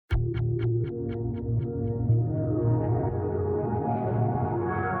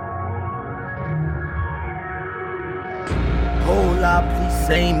Lord, please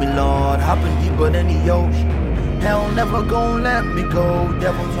save me, Lord. I've been deeper than the ocean. Hell never gon' let me go.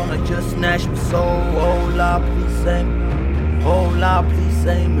 Devil's wanna just snatch my soul. Oh Lord, please save me. Oh Lord, please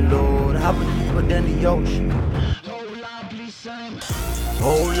save me, Lord. I've been deeper than the ocean. Oh Lord, please save me.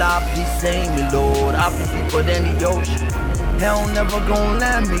 Oh Lord, please save me, Lord. I've been deeper than the ocean. Hell never gon'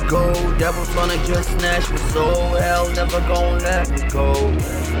 let me go. Devil's wanna just snatch my soul. Hell never gon' let me go.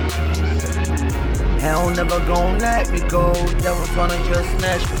 Hell never gon' let me go. Devil's wanna just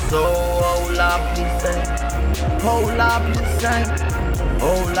snatch my soul. Oh Lord, please save me. Oh Lord, please save me.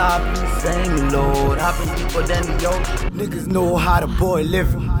 Oh Lord, please save me, Lord. I've been deeper than the ocean. Niggas know how the boy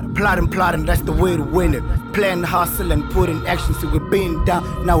living. Plotting, that's the way to win it. Plan, hustle, and put in action. See, we're being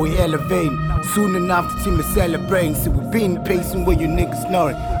down, now we elevating. Soon enough, the team is celebrating. See, we're being patient where you niggas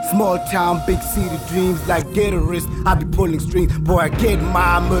snoring. Small town, big city dreams like Gatorist. I be pulling strings, boy, I get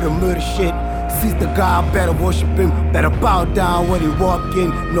my murder shit. Sees the God, better worship him. Better bow down when he walking.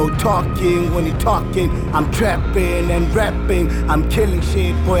 No talking when he talking. I'm trapping and rapping. I'm killing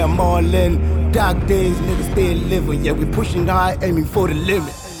shit, boy, I'm all in. Dark days, niggas stay living. Yeah, we pushing high, aiming for the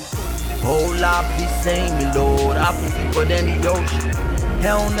limit. Oh Lord, please save me, Lord. I've been deeper than the ocean.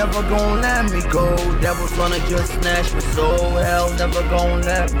 Hell never gon' let me go. Devil's wanna just snatch my soul. Hell never gon'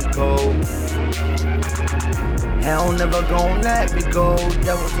 let me go. Hell never gon' let me go.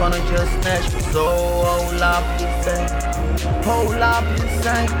 Devil's wanna just snatch my soul. Oh Lord, please save me. Oh Lord, please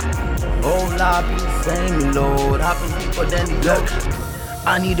save me. Oh Lord, please save me, Lord. I've been deeper than the ocean.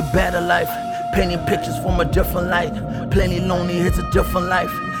 I need a better life. Painting pictures from a different light. Plenty lonely, it's a different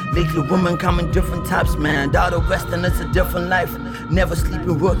life. Lately women come in different types, man. Out of West and it's a different life. Never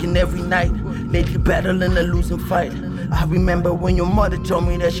sleeping, working every night. Lately battling a losing fight. I remember when your mother told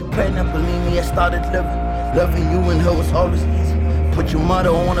me that she pregnant. Believe me, I started living. Loving you and her was always easy. Put your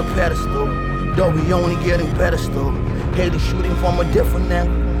mother on a pedestal. Though we only getting better still. Hated shooting from a different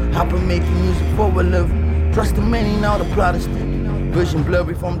angle. I've been making music for a living. Trust the many, now the plot is thick. Vision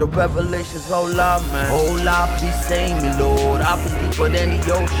blurry from the revelations, oh Lord, man. Oh Lord, please save me, Lord. I've been deeper than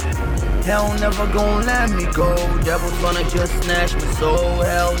the ocean. Hell never gon' let me go. Devil's gonna just snatch my soul.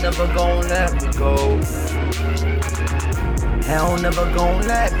 Hell never gon' let me go. Hell never gon'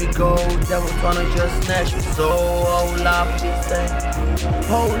 let me go. Devil's gonna just snatch my soul. Oh Lord, please save me.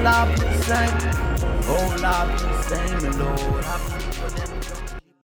 Oh Lord, please save me. Oh Lord, please save me, Lord. I've been deeper than